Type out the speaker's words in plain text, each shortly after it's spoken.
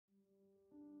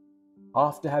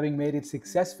After having made it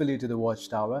successfully to the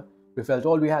watchtower, we felt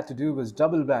all we had to do was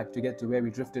double back to get to where we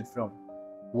drifted from.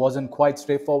 Wasn't quite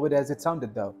straightforward as it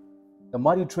sounded though. The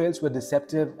muddy trails were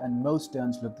deceptive and most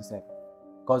turns looked the same,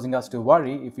 causing us to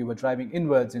worry if we were driving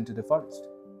inwards into the forest.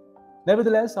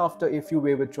 Nevertheless, after a few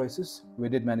wayward choices, we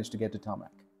did manage to get to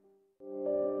tarmac.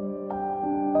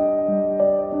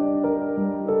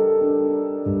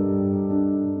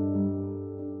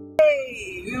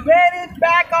 Hey, we made it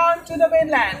back onto the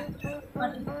mainland.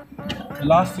 The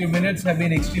last few minutes have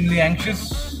been extremely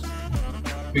anxious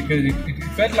because it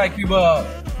felt like we were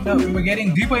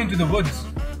getting deeper into the woods,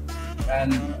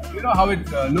 and you know how it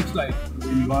looks like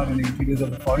when you are in the interiors of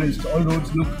the forest. All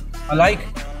roads look alike,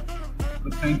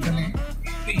 but thankfully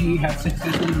we have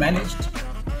successfully managed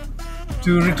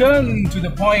to return to the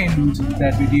point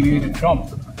that we deviated from,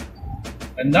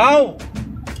 and now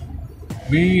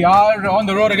we are on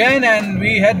the road again, and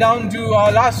we head down to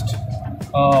our last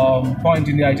point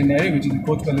in the itinerary, which is the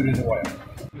Kotepally Reservoir.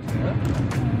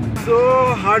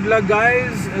 So hard luck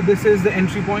guys, this is the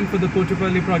entry point for the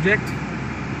Kotepally project.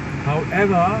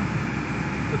 However,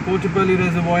 the Kotepally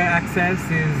Reservoir access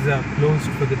is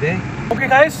closed for the day. Okay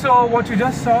guys, so what you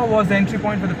just saw was the entry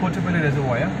point for the Kotepally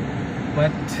Reservoir,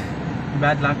 but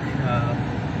bad luck,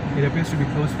 it appears to be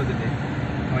closed for the day.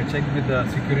 Now, I checked with the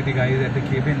security guys at the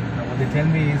cabin. What they tell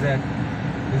me is that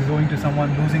this is owing to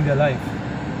someone losing their life.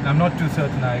 I'm not too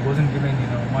certain. I wasn't given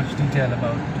much detail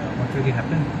about what really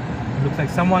happened. It looks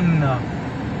like someone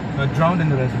drowned in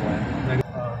the reservoir.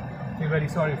 I feel very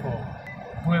sorry for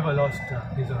whoever lost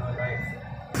his or her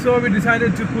life. So we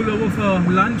decided to pull over for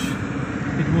lunch.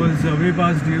 It was way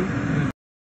past due.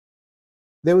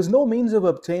 There was no means of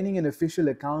obtaining an official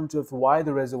account of why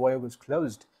the reservoir was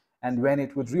closed and when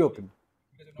it would reopen.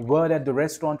 Word at the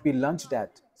restaurant we lunched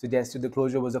at suggested the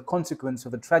closure was a consequence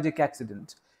of a tragic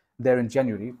accident there in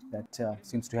January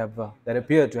that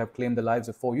appeared to have claimed the lives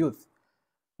of 4 youth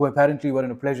who apparently were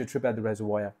on a pleasure trip at the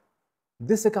reservoir.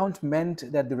 This account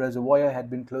meant that the reservoir had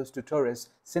been closed to tourists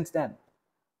since then.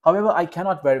 However, I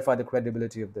cannot verify the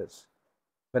credibility of this.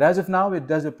 But as of now, it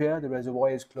does appear the reservoir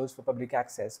is closed for public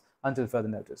access until further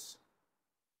notice.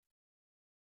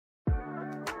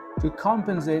 To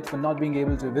compensate for not being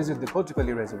able to visit the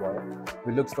Kotepally Reservoir,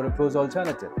 we looked for a close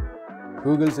alternative.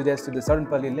 Google suggested the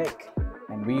Sarnapalli Lake,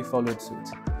 and we followed suit.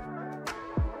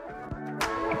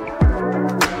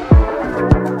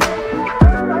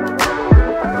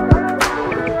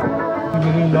 We're a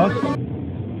little lost.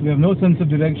 We have no sense of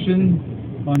direction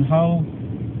on how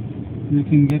we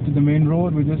can get to the main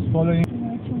road. We're just following.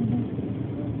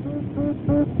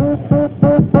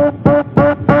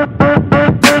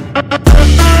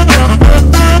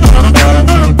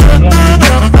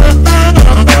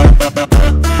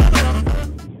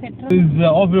 Is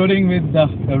off-roading with the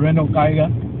Renault Kaiga.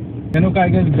 Renault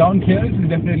Kaiga's ground clearance is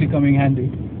definitely coming handy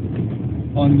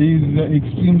on these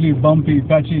extremely bumpy,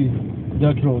 patchy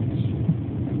dirt roads.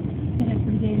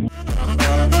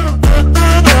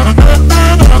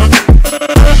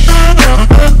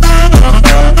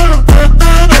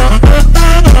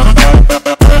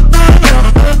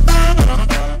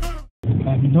 I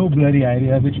have no bloody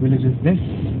idea which village is this.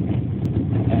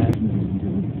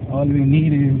 All we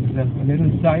need is a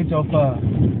little sight of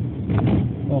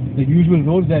the usual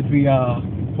roads that we are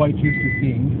quite used to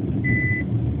seeing.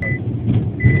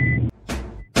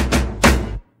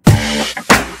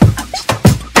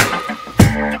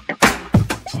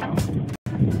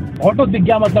 Auto दिख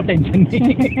गया मतलब tension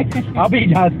नहीं, अभी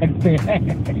जा सकते हैं.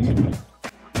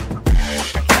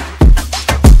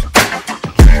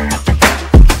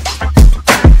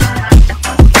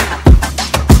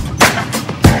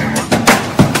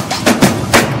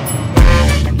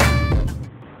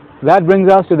 That brings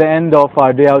us to the end of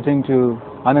our day outing to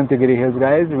Ananthagiri Hills,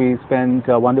 guys. We spent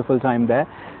a wonderful time there.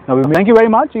 Now, thank you very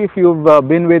much if you've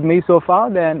been with me so far,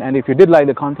 and if you did like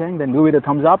the content, then do it a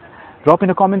thumbs up, drop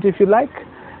in a comment if you like,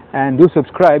 and do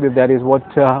subscribe if that is what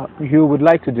you would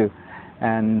like to do.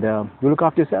 And you look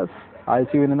after yourself. I'll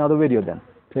see you in another video then.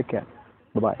 Take care.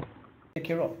 Bye-bye. Take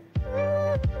care of.